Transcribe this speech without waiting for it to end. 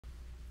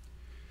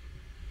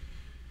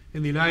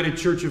In the United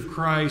Church of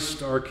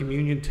Christ, our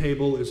communion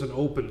table is an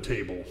open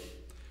table,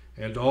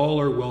 and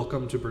all are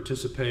welcome to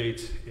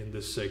participate in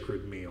this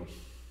sacred meal.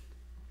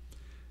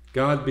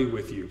 God be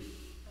with you.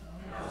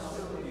 And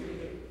also with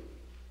you.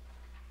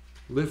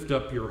 Lift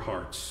up your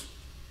hearts.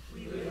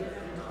 We lift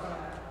them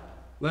high.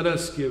 Let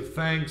us give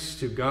thanks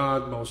to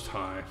God Most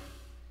High.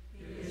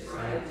 It is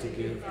right To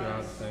give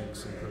God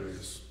thanks and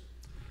praise.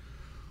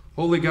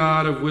 Holy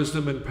God of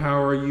wisdom and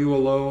power, you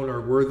alone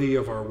are worthy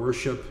of our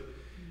worship.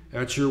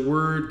 At your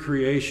word,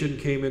 creation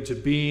came into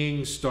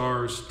being,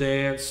 stars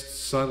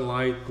danced,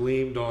 sunlight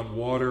gleamed on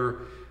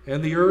water,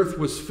 and the earth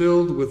was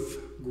filled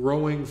with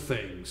growing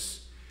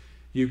things.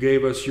 You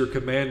gave us your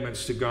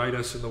commandments to guide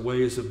us in the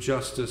ways of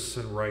justice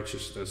and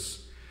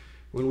righteousness.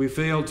 When we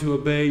failed to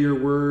obey your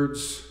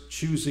words,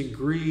 choosing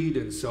greed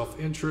and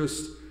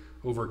self-interest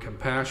over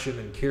compassion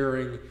and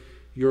caring,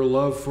 your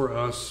love for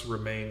us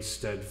remains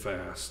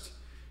steadfast.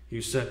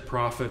 You sent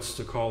prophets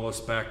to call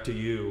us back to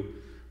you,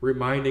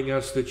 reminding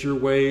us that your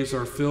ways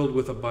are filled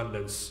with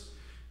abundance.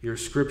 Your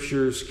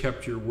scriptures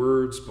kept your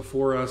words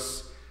before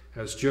us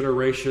as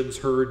generations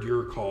heard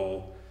your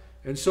call.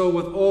 And so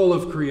with all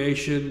of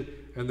creation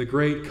and the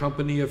great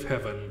company of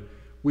heaven,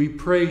 we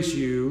praise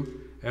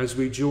you as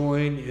we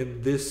join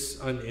in this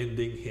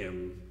unending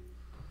hymn.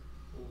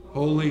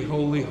 Holy,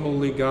 holy,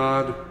 holy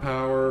God,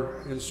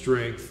 power and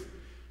strength,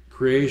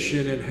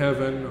 creation and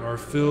heaven are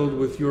filled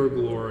with your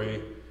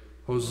glory.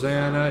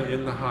 Hosanna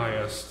in the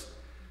highest.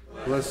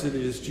 Blessed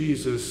is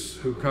Jesus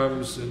who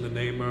comes in the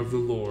name of the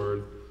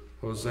Lord.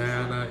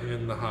 Hosanna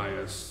in the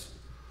highest.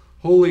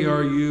 Holy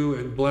are you,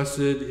 and blessed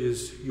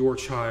is your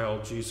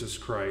child, Jesus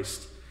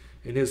Christ.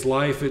 In his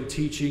life and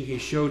teaching, he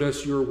showed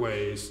us your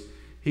ways.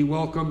 He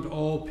welcomed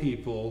all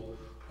people,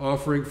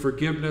 offering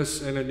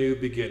forgiveness and a new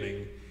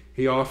beginning.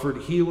 He offered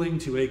healing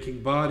to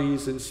aching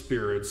bodies and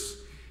spirits.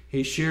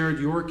 He shared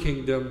your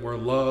kingdom where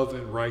love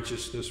and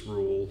righteousness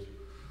ruled.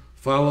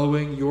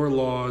 Following your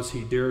laws,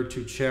 he dared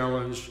to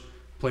challenge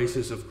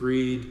places of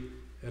greed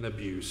and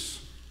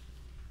abuse.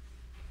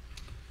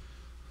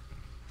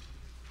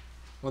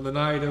 On the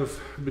night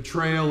of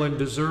betrayal and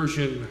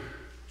desertion,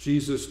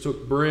 Jesus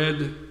took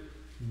bread,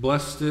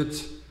 blessed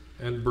it,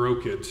 and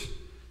broke it,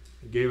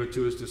 and gave it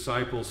to his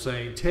disciples,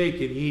 saying, "Take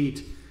and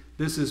eat.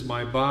 This is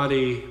my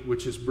body,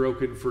 which is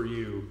broken for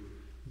you.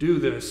 Do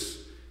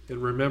this in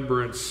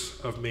remembrance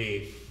of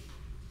me."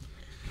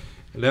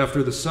 And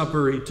after the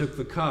supper, he took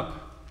the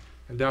cup,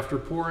 and after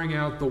pouring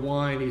out the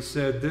wine, he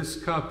said,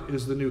 "This cup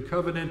is the new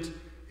covenant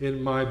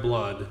in my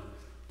blood,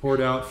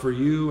 poured out for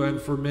you and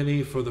for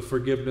many for the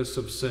forgiveness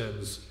of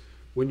sins.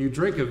 When you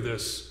drink of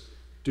this,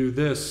 do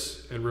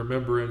this in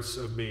remembrance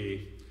of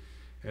me.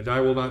 And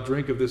I will not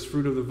drink of this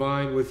fruit of the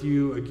vine with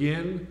you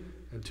again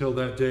until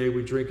that day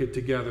we drink it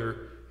together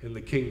in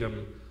the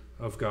kingdom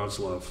of God's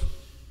love."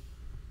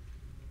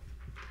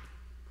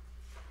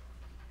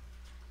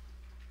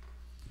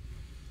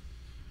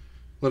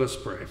 Let us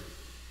pray.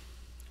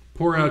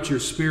 Pour out your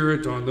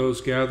Spirit on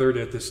those gathered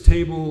at this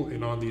table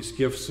and on these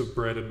gifts of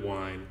bread and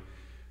wine.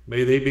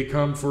 May they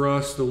become for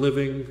us the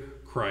living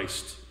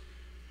Christ.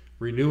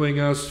 Renewing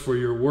us for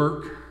your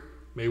work,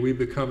 may we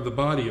become the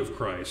body of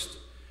Christ,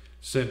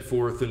 sent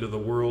forth into the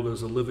world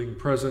as a living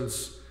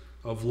presence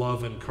of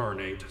love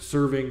incarnate,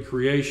 serving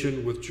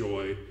creation with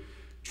joy.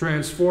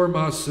 Transform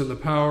us in the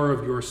power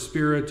of your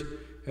Spirit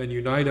and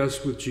unite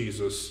us with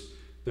Jesus,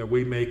 that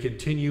we may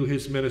continue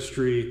his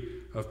ministry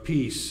of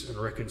peace and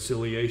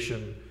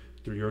reconciliation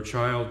through your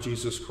child,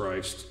 Jesus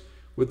Christ.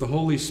 With the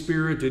Holy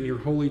Spirit in your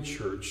holy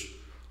church,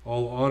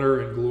 all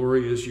honor and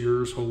glory is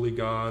yours, holy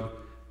God,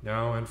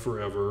 now and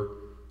forever.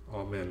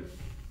 Amen.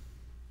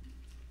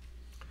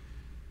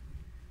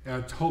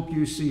 At Hope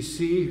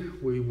UCC,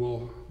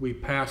 we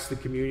pass the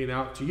communion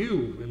out to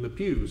you in the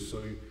pews,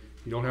 so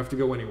you don't have to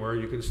go anywhere.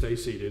 You can stay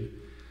seated.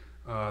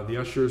 The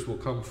ushers will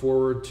come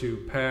forward to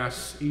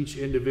pass each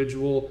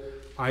individual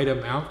item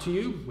out to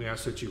you. We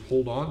ask that you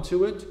hold on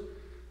to it,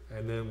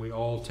 and then we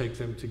all take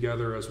them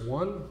together as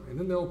one, and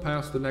then they'll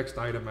pass the next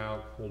item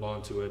out, hold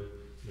on to it,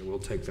 and we'll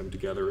take them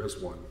together as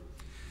one.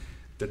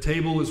 The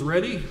table is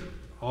ready.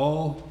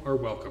 All are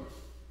welcome.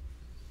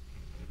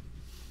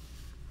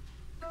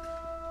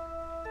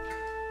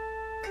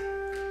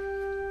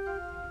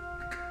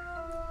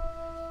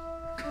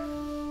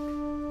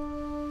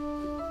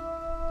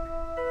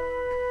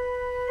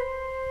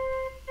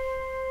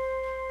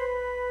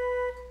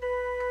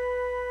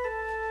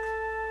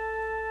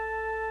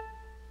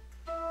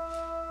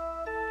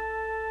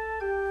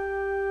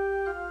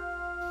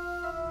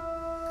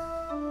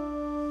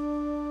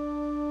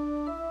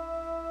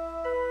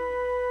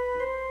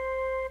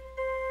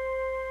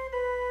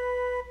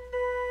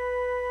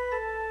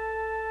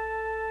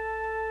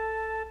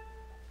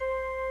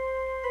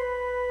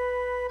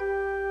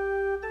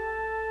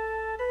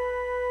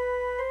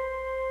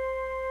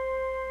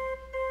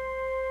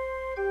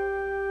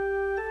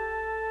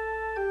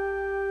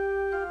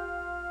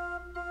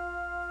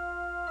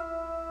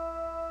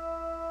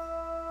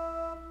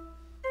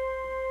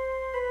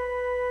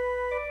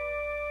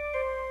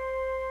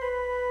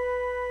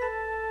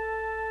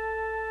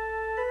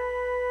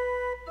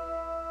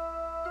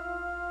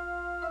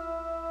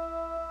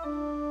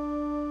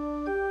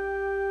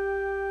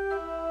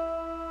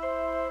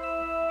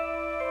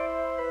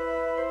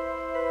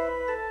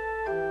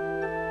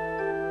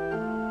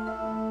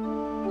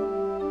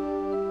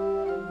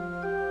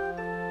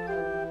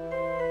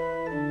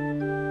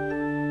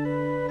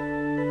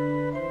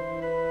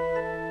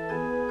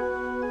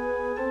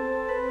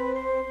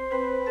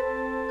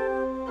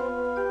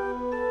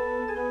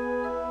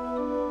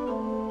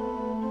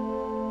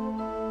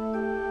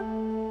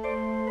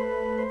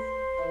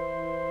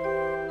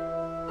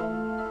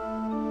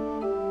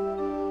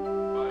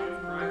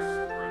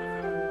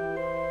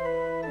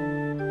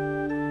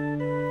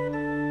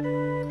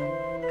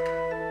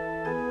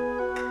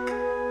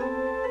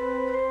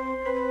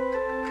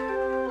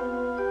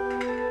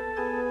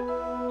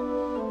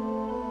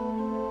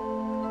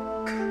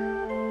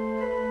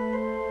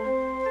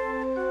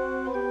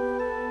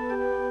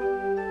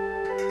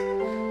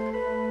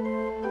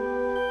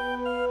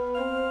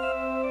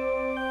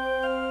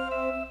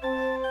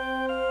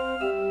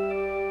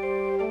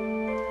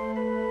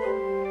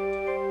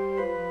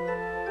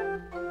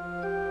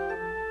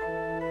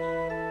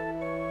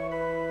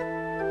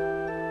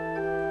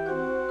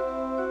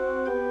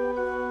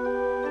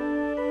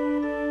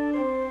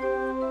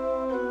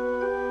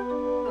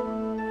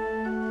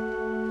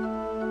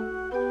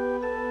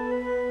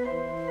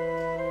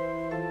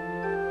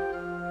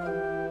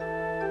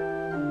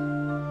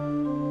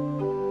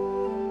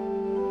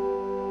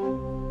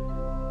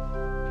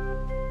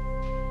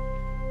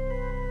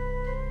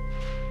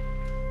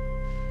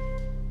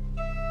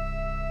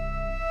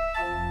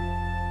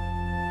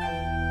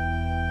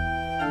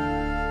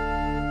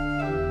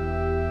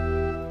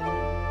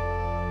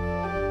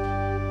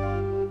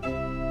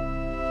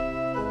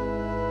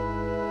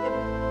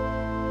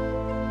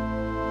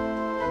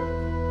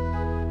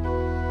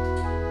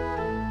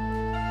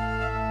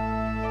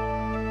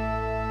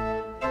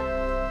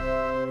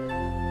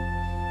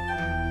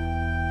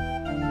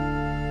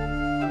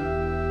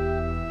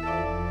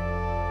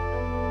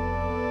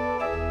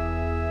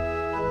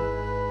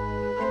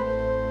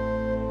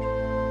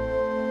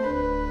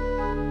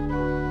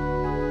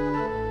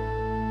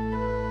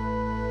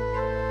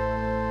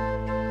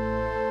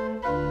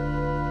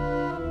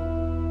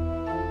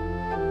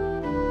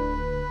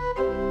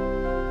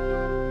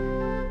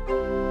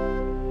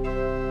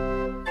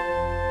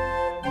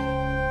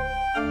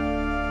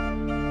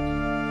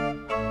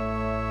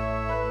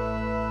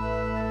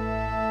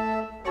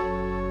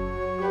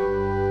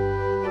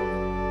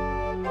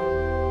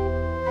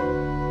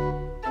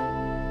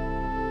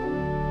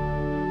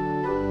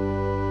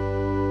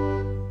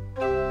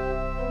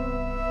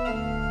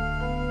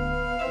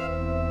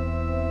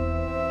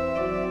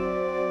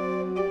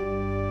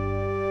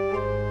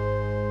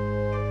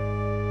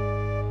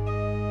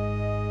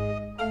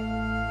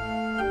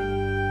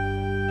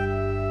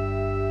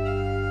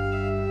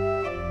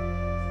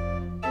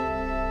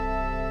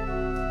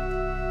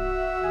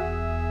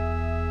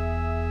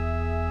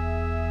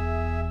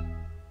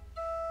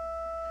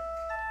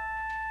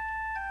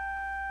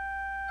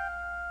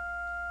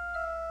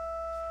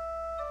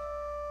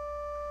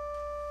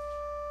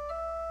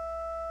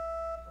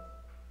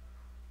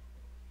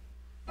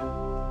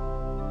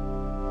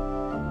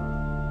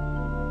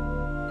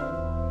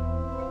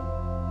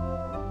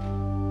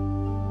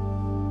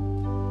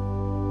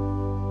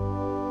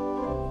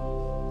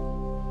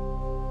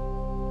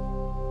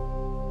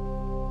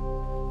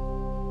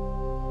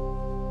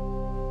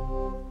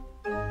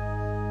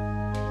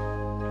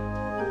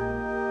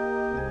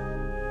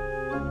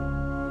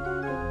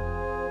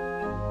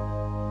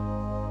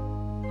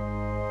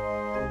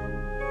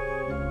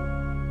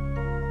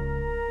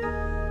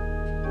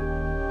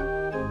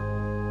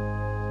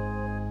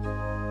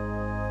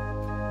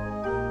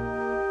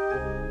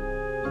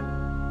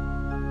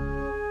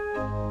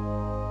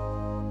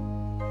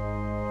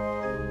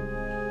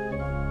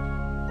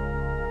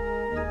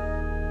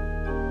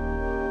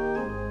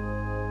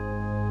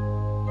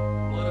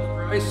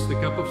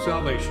 cup of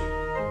salvation.